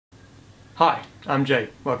Hi, I'm Jay,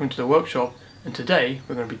 welcome to the workshop, and today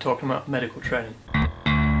we're going to be talking about medical training.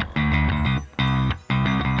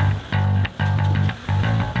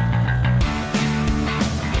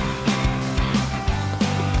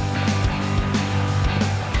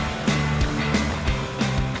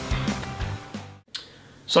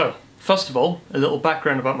 So, first of all, a little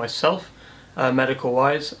background about myself, medical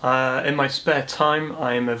wise. In my spare time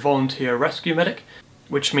I am a volunteer rescue medic,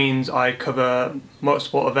 which means I cover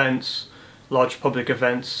motorsport events, large public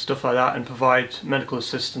events, stuff like that, and provide medical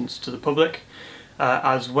assistance to the public,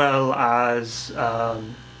 as well as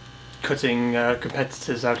cutting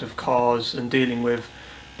competitors out of cars and dealing with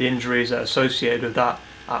the injuries that are associated with that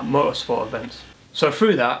at motorsport events. So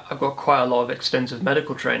through that I've got quite a lot of extensive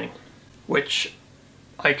medical training, which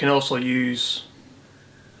I can also use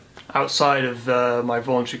outside of my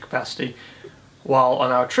voluntary capacity while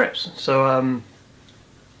on our trips. So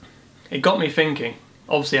it got me thinking.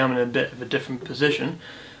 Obviously I'm in a bit of a different position,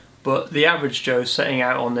 but the average Joe setting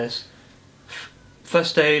out on this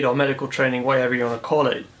first aid or medical training, whatever you want to call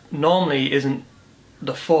it, normally isn't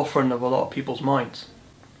the forefront of a lot of people's minds.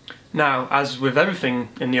 Now, as with everything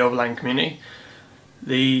in the overland community,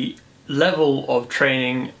 the level of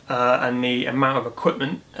training and the amount of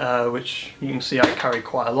equipment, which you can see I carry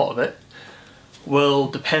quite a lot of it, will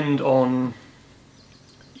depend on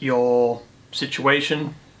your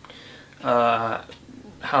situation,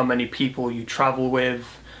 how many people you travel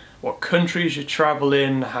with, what countries you travel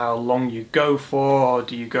in, how long you go for, or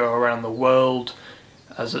do you go around the world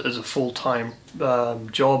as a full-time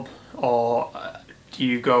job, or do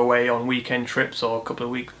you go away on weekend trips or a couple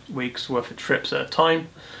of weeks worth of trips at a time.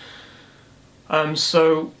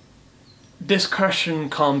 So this question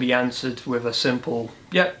can't be answered with a simple,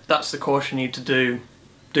 yep, that's the course you need to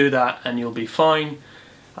do that and you'll be fine.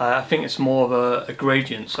 I think it's more of a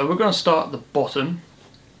gradient. So we're going to start at the bottom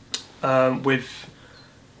with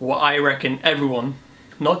what I reckon everyone,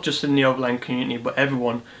 not just in the overland community, but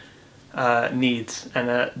everyone needs, and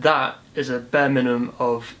that is a bare minimum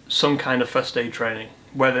of some kind of first aid training,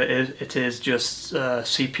 whether it is just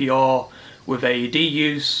CPR with AED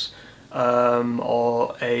use,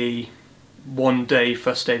 or a one-day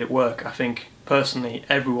first aid at work. I think personally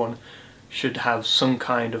everyone should have some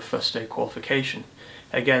kind of first aid qualification.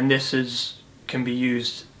 Again, this can be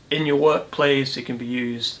used in your workplace, it can be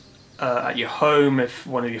used at your home if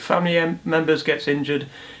one of your family members gets injured,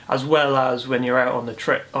 as well as when you're out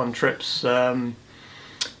on trips in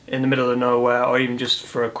the middle of nowhere, or even just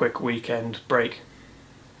for a quick weekend break.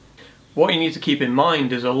 What you need to keep in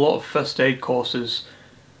mind is a lot of first aid courses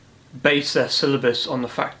base their syllabus on the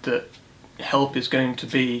fact that help is going to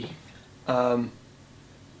be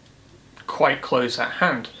quite close at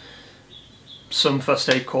hand. Some first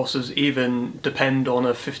aid courses even depend on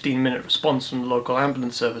a 15-minute response from the local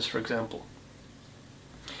ambulance service, for example.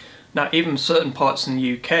 Now, even certain parts in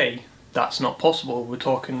the UK, that's not possible. We're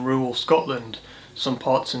talking rural Scotland, some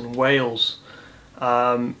parts in Wales.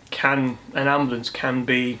 An ambulance can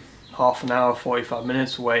be half an hour, 45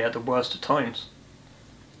 minutes away at the worst of times.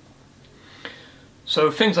 So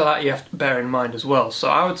things like that you have to bear in mind as well. So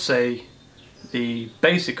I would say the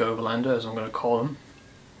basic Overlander, as I'm going to call him,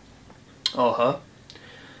 or her,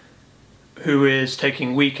 who is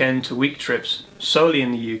taking weekend to week trips solely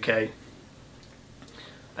in the UK,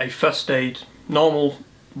 a first aid, normal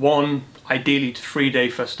 1, ideally 3-day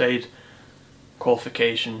first aid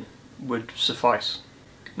qualification would suffice.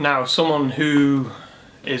 Now, someone who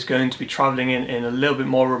is going to be travelling in a little bit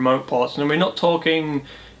more remote parts, and we're not talking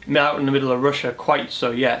out in the middle of Russia quite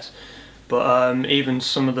so yet, but even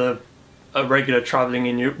some of the regular travelling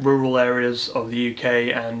in rural areas of the UK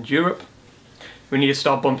and Europe, we need to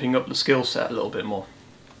start bumping up the skill set a little bit more.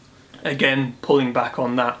 Again, pulling back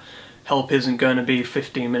on that, help isn't going to be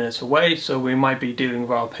 15 minutes away, so we might be dealing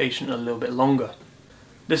with our patient a little bit longer.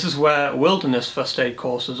 This is where wilderness first aid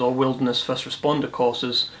courses or wilderness first responder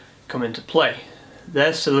courses come into play.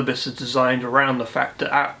 Their syllabus is designed around the fact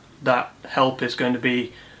that help is going to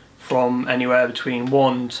be from anywhere between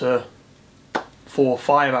 1 to 4 or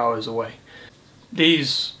 5 hours away.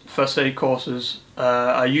 These first aid courses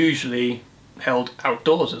are usually held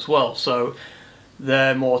outdoors as well, so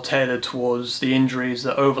they're more tailored towards the injuries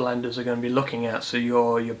that overlanders are going to be looking at. So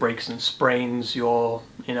your breaks and sprains, your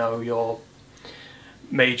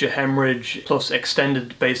major hemorrhage, plus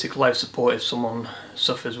extended basic life support if someone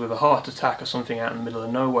suffers with a heart attack or something out in the middle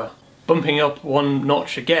of nowhere. Bumping up one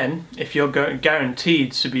notch again, if you're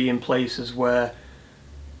guaranteed to be in places where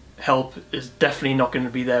help is definitely not going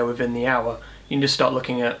to be there within the hour, you can just start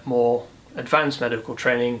looking at more advanced medical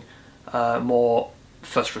training, more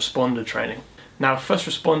first responder training. Now, first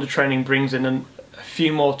responder training brings in a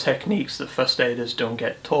few more techniques that first aiders don't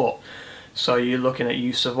get taught. So you're looking at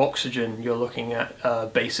use of oxygen, you're looking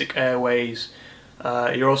at basic airways,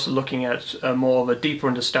 you're also looking at more of a deeper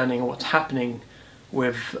understanding of what's happening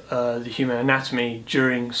with the human anatomy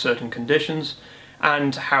during certain conditions,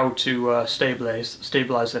 and how to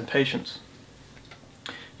stabilize them patients.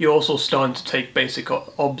 You're also starting to take basic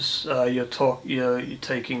obs. You're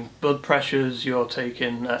taking blood pressures, you're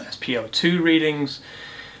taking SpO2 readings.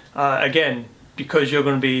 Again, because you're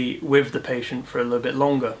going to be with the patient for a little bit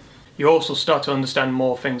longer. You also start to understand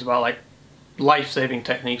more things about like life-saving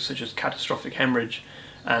techniques such as catastrophic hemorrhage,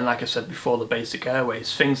 and like I said before, the basic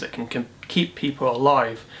airways, things that can keep people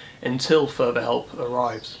alive until further help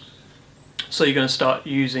arrives. So you're going to start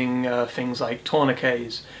using things like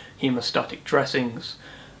tourniquets, hemostatic dressings,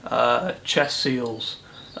 chest seals,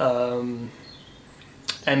 MPAs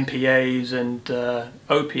and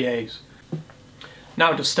OPAs.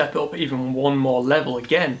 Now to step it up even one more level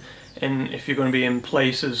again, and if you're going to be in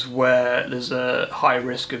places where there's a high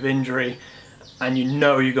risk of injury and you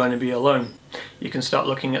know you're going to be alone, you can start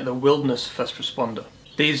looking at the wilderness first responder.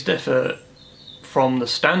 These differ from the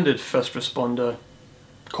standard first responder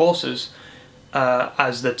courses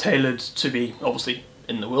as they're tailored to be obviously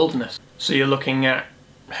in the wilderness. So you're looking at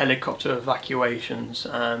helicopter evacuations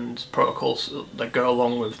and protocols that go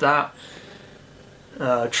along with that,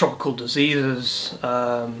 tropical diseases,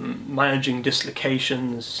 managing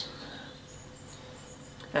dislocations,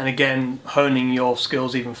 and again honing your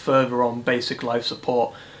skills even further on basic life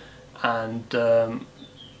support and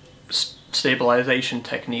stabilization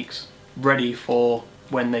techniques ready for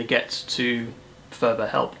when they get to further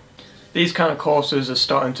help. These kind of courses are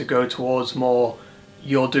starting to go towards more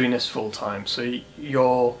you're doing this full time, so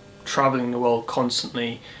you're traveling the world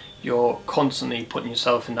constantly, you're constantly putting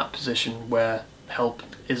yourself in that position where help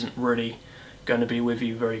isn't really going to be with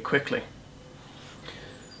you very quickly.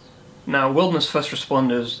 Now, wilderness first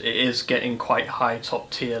responders, it is getting quite high top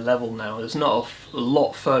tier level now. There's not a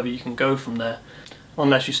lot further you can go from there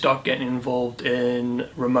unless you start getting involved in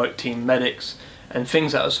remote team medics and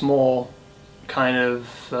things that are more kind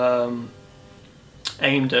of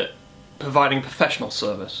aimed at providing professional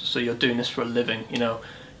service. So you're doing this for a living, you know,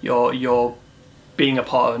 you're being a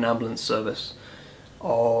part of an ambulance service,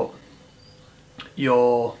 or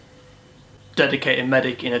you're dedicated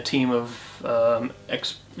medic in a team of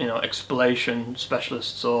exploration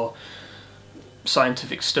specialists or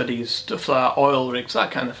scientific studies, stuff like oil rigs,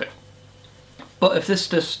 that kind of thing. But if this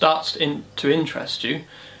just starts to interest you,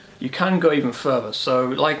 you can go even further. So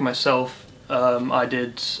like myself, I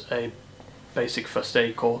did a basic first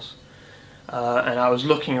aid course, and I was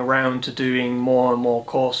looking around to doing more and more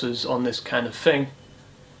courses on this kind of thing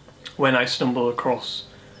when I stumbled across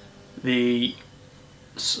the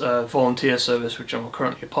volunteer service which I'm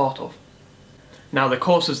currently a part of. Now, the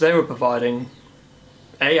courses they were providing,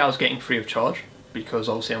 A, I was getting free of charge because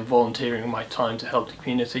obviously I'm volunteering my time to help the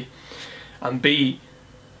community, and B,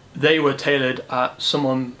 they were tailored at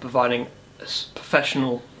someone providing a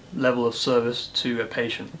professional level of service to a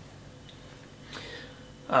patient.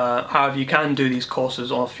 However, you can do these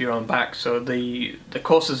courses off your own back. So the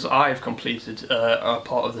courses I've completed are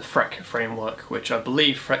part of the FREC framework, which I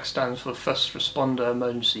believe FREC stands for First Responder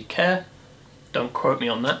Emergency Care. Don't quote me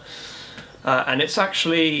on that. And it's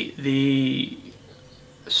actually the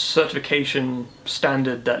certification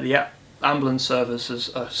standard that the ambulance services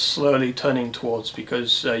are slowly turning towards,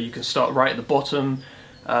 because you can start right at the bottom,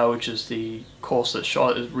 which is the course that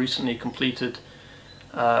Charlotte has recently completed,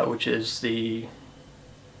 which is the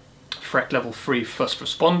FREC level 3 first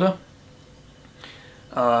responder.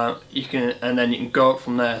 And then you can go up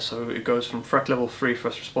from there. So it goes from FREC level 3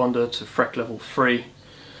 first responder to FREC level 3,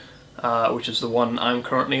 which is the one I'm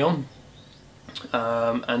currently on.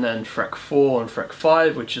 And then FREC 4 and FREC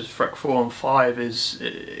 5, which is FREC 4 and 5 is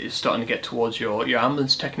starting to get towards your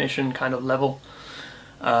ambulance technician kind of level.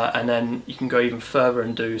 And then you can go even further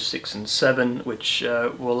and do 6 and 7, which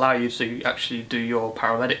will allow you to actually do your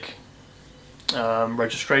paramedic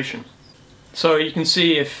registration. So you can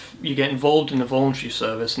see, if you get involved in the voluntary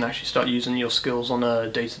service and actually start using your skills on a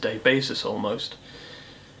day-to-day basis almost,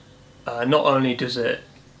 not only does it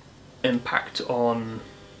impact on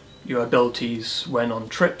your abilities when on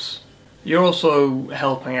trips, you're also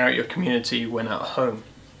helping out your community when at home.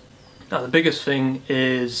 Now, the biggest thing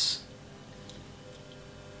is,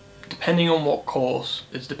 depending on what course,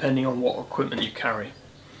 is depending on what equipment you carry.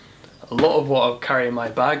 A lot of what I'll carry in my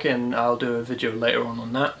bag, and I'll do a video later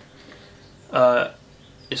on that,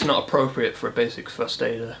 it's not appropriate for a basic first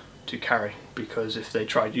aider to carry, because if they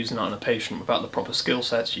tried using it on a patient without the proper skill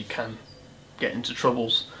sets, you can get into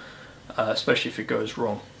troubles, especially if it goes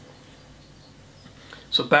wrong.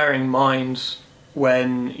 So bearing in mind,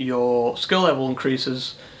 when your skill level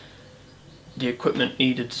increases, the equipment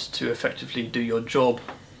needed to effectively do your job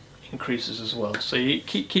increases as well. So you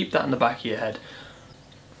keep that in the back of your head.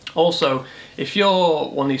 Also, if you're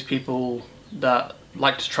one of these people that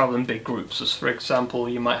like to travel in big groups, as for example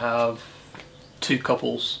you might have two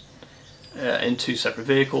couples in two separate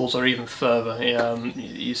vehicles, or even further,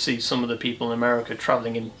 you see some of the people in America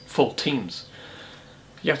traveling in full teams.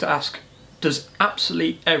 You have to ask, does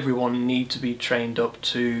absolutely everyone need to be trained up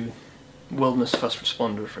to wilderness first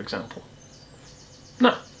responder, for example?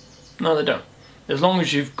 No, they don't. As long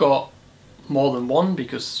as you've got more than one,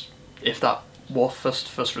 because if that first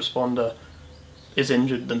responder is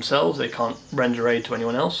injured themselves, they can't render aid to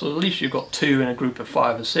anyone else, so at least you've got two in a group of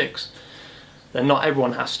 5 or 6. Then not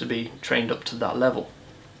everyone has to be trained up to that level.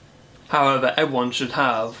 However, everyone should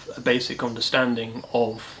have a basic understanding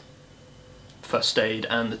of first aid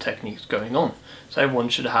and the techniques going on. So everyone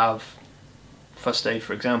should have first aid,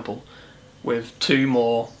 for example, with 2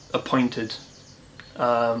 more appointed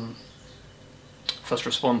first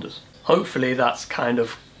responders. Hopefully that's kind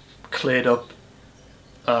of cleared up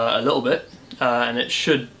a little bit, and it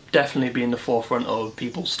should definitely be in the forefront of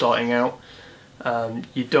people starting out.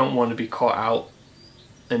 You don't want to be caught out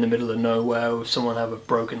in the middle of nowhere with someone have a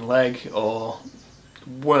broken leg, or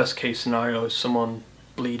worst case scenario is someone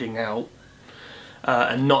bleeding out,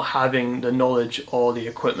 and not having the knowledge or the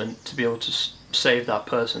equipment to be able to save that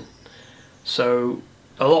person. So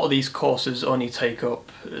a lot of these courses only take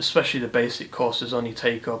up, especially the basic courses, only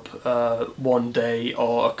take up one day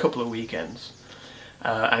or a couple of weekends,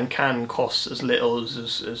 and can cost as little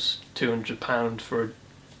as £200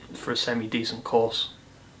 for a semi-decent course.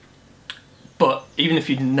 But even if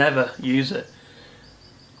you never use it,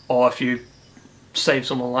 or if you save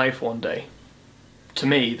someone's life one day, to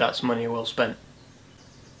me that's money well spent.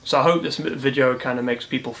 So I hope this video kind of makes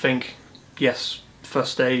people think, yes,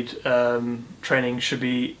 first aid training should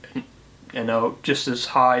be, just as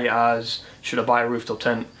high as should I buy a rooftop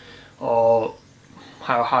tent, or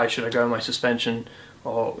how high should I go in my suspension,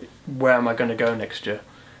 or where am I going to go next year.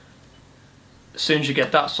 As soon as you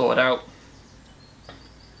get that sorted out,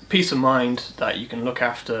 peace of mind that you can look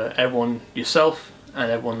after everyone, yourself and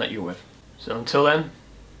everyone that you're with. So until then,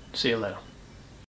 see you later.